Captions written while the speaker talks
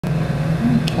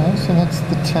Okay, so that's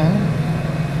the 10.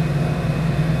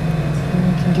 And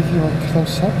I can give you a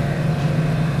close-up.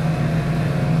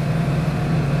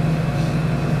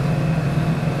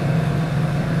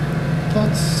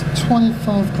 That's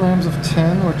 25 grams of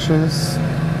tin, which is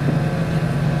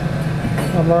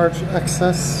a large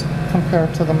excess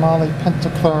compared to the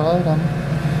molybdenum. And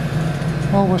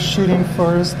all we're shooting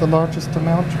for is the largest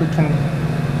amount we can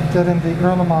get in the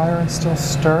Erlenmeyer and still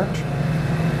stir it.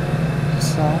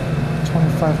 So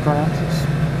 25 grams is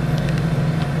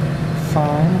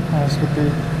fine, as would be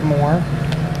more,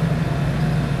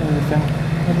 or even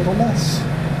a little less.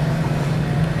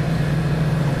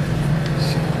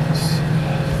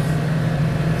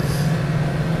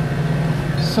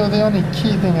 So the only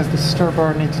key thing is the stir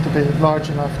bar needs to be large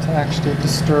enough to actually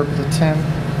disturb the tin,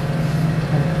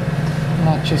 and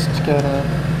not just get a...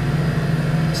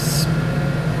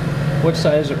 What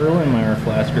size Erlenmeyer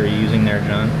flask are you using there,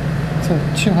 John? It's a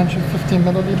 250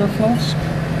 milliliter flask.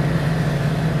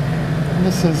 And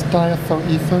this is diethyl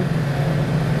ether.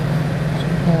 So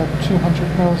we have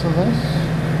 200 mils of this.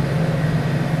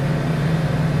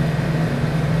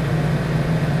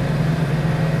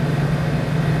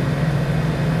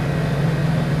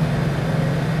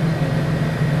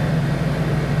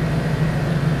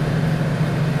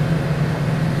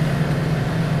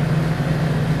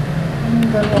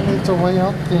 Then we'll need to weigh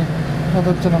out the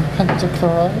molybdenum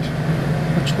pentachloride,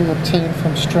 which we obtain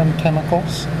from Strim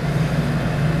Chemicals.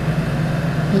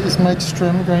 Is Mike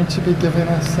Strim going to be giving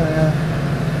us a...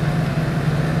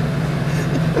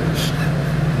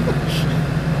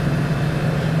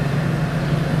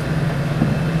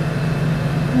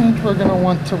 And we're going to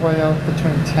want to weigh out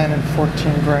between 10 and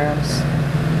 14 grams.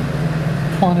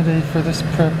 Quantity for this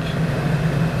prep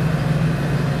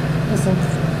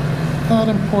isn't not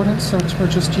important, so we're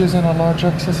just using a large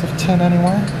excess of 10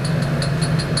 anyway.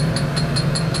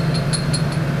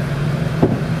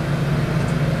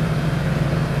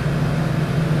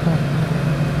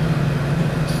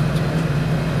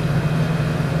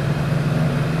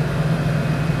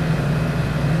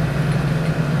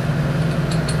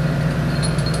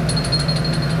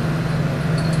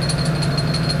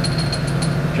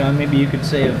 John, maybe you could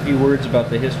say a few words about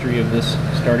the history of this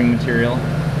starting material.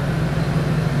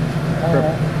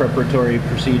 Preparatory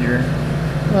procedure.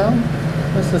 Well,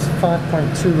 this is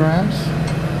 5.2 grams.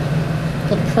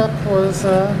 The prep was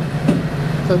that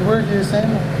we're using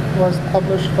was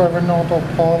published by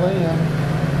Poli in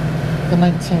the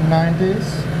 1990s,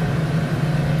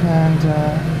 and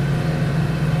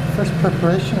first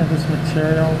preparation of this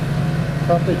material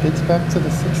probably dates back to the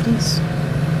 60s.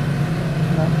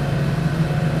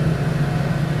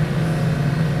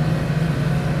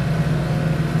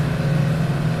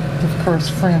 Of course,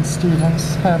 Fran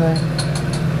Stevens had a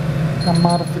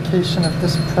modification of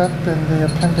this prep in the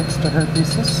appendix to her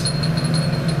thesis.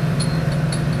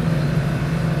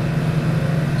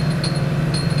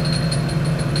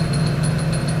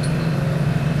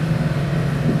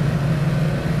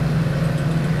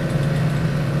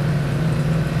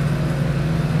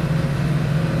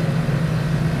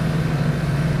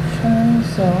 Okay,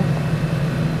 so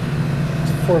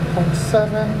it's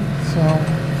 4.7, so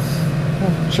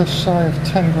just shy of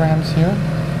 10 grams here.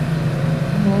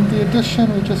 And the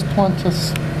addition, we just want to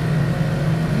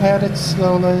add it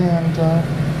slowly, and I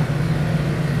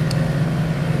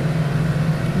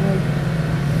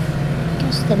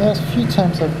guess the last few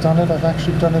times I've done it, I've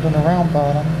actually done it in a round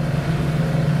bottom.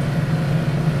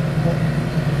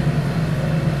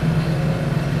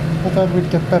 I thought we'd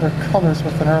get better colors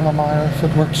with an Erlenmeyer if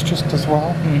it works just as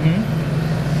well. Mm-hmm.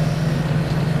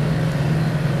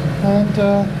 And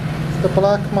the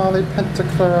black moly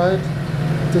pentachloride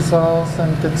dissolves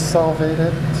and gets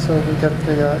solvated, so we get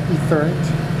the etherate.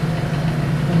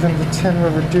 And then the tin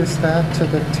will reduce that to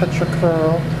the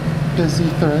tetrachloride.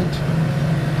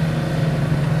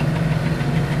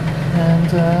 And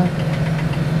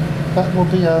that will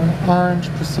be an orange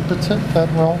precipitate that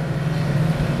we'll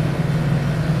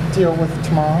deal with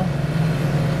tomorrow.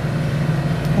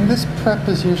 And this prep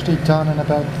is usually done in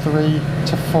about 3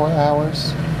 to 4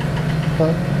 hours.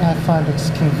 But I find it's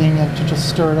convenient to just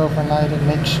stir it overnight and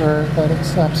make sure that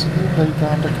it's absolutely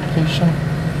gone to completion.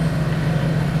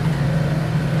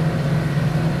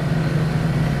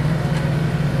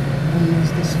 We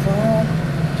use this file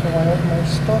to write out more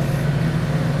stuff.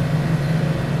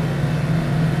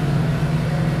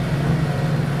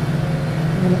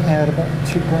 I'm going to add about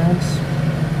 2 grams.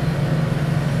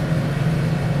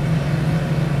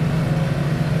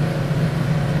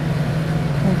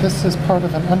 This is part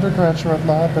of an undergraduate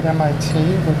lab at MIT,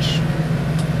 which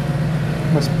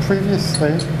was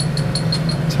previously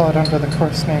taught under the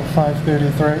course name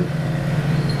 533.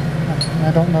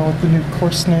 I don't know what the new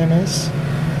course name is.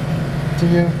 Do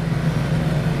you?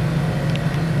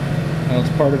 Well,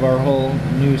 it's part of our whole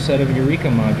new set of Eureka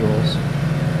modules.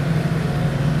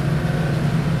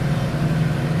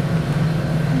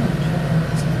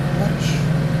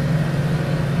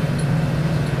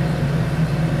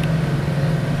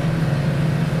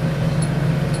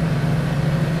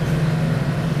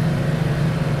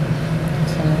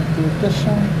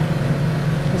 Addition.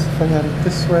 Just if I had it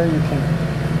this way, you can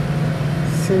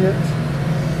see it.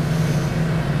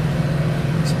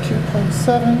 It's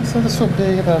 2.7, so this will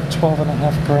be about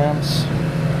 12.5 grams.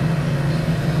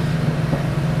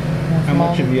 How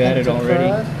much have you added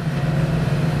already?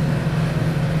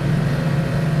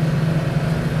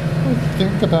 I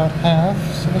think about half,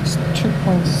 so that's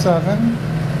 2.7.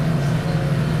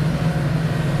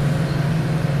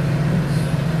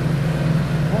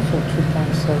 So 2.7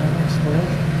 is there.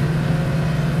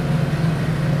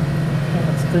 And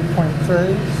it's 3.3,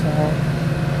 so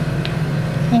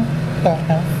yeah, about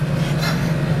half.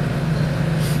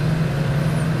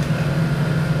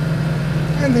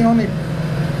 And the only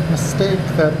mistake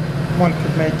that one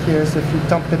could make here is if you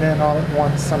dump it in all at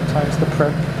once, sometimes the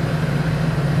prep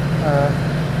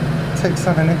takes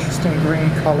on an interesting green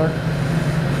color.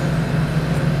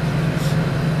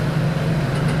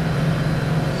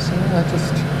 So I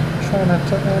just try not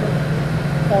to add it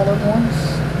all at once.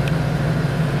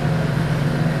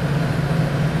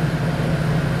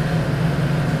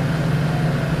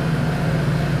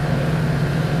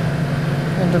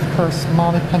 And of course,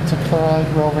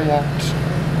 molybdenum will react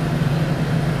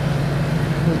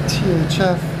with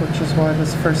THF, which is why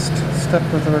this first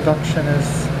step of the reduction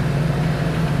is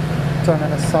done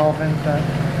in a solvent that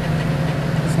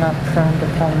is not prone to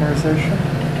polymerization.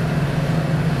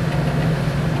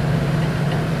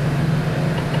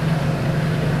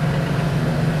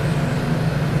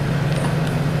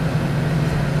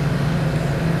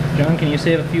 John, can you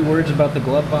say a few words about the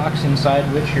glove box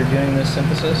inside which you're doing this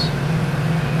synthesis?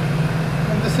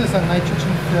 And this is a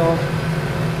nitrogen-filled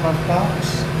glove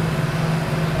box.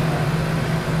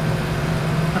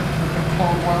 Equipped with a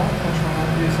cold well, which we're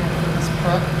not using for this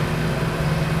prep.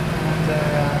 And a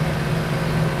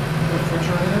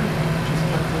refrigerator, which is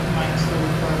kept at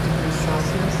 -35 degrees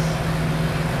Celsius.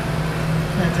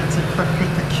 And it's equipped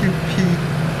with the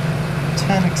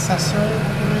QP10 accessory,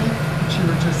 I believe, which you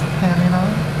were just panning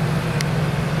on.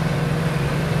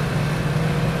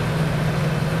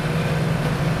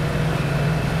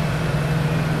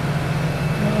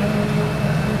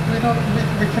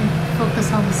 We can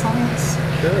focus on the science.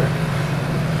 Sure.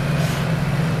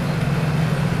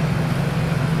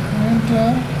 And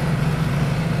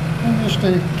I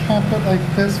usually cap it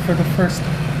like this for the first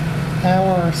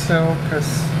hour or so, because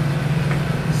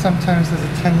sometimes there's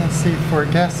a tendency for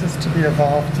gases to be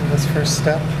evolved in this first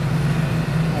step,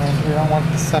 and we don't want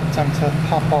the septum to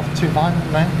pop off too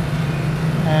violently.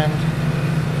 And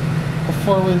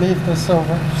before we leave this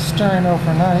stirring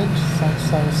overnight,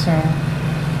 since I assume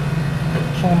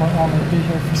Chem will only be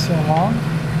here for so long,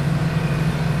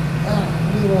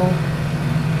 we will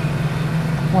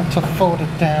want to fold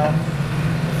it down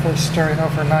before stirring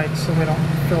overnight so we don't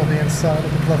fill the inside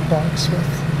of the glove box with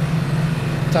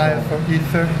diethyl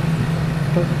ether.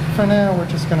 But for now, we're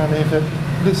just going to leave it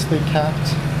loosely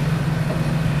capped,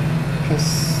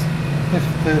 because if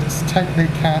it's tightly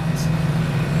capped,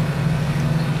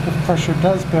 if pressure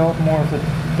does build, more of it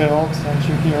builds, and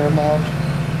you hear a loud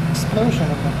explosion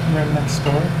in the room next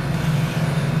door.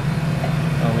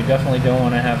 Well, we definitely don't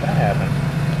want to have that happen.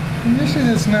 And usually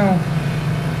there's no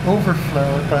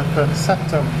overflow, but the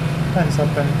septum ends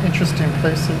up in interesting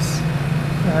places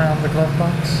around the glove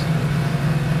box.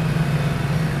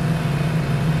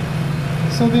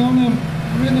 So the only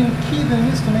really key thing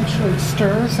is to make sure it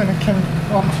stirs, and it can,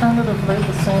 alternatively,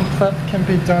 the same prep can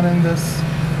be done in this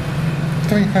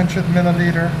 300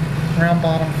 milliliter round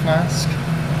bottom flask,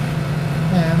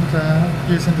 and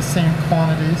using the same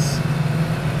quantities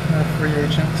of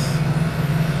reagents.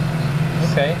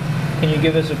 Okay. Can you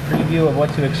give us a preview of what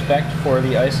to expect for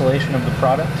the isolation of the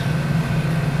product?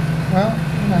 Well,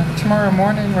 tomorrow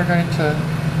morning we're going to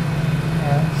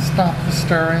stop the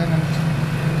stirring and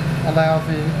allow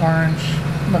the orange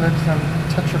molybdenum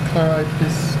tetrachloride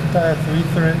diethyl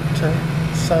ether to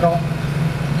settle.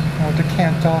 We'll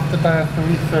decant off the diethyl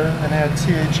ether and add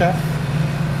THF,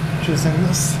 which is in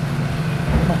this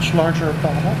much larger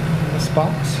bottle in this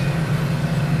box.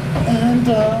 And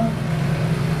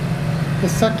the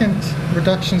second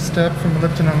reduction step from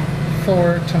molybdenum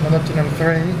 4 to molybdenum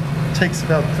 3 takes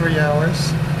about 3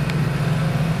 hours.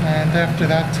 And after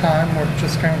that time, we're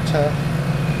just going to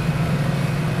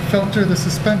filter the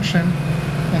suspension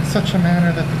in such a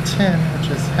manner that the tin, which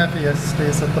is heaviest,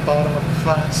 stays at the bottom of the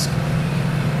flask.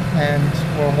 And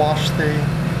we'll wash the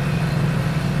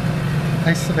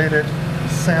isolated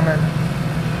salmon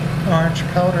orange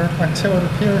powder until it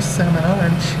appears salmon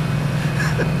orange,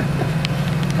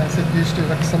 as it usually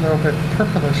looks a little bit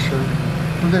purplish or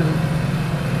blue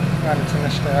when it's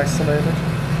initially isolated.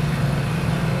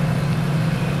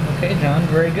 Okay, John,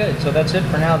 very good. So that's it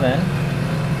for now then.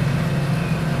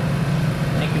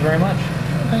 Thank you very much.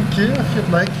 Thank you. If you'd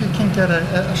like, you can get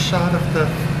a shot of the...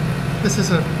 This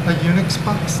is a Unix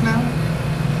box now.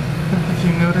 If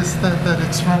you notice that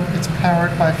it's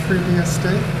powered by FreeBSD.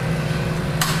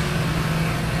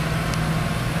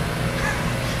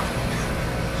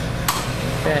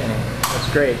 Okay, that's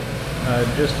great.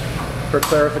 Just for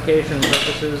clarification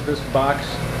purposes, this box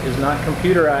is not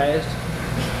computerized.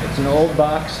 It's an old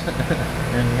box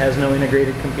and has no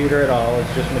integrated computer at all.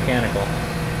 It's just mechanical.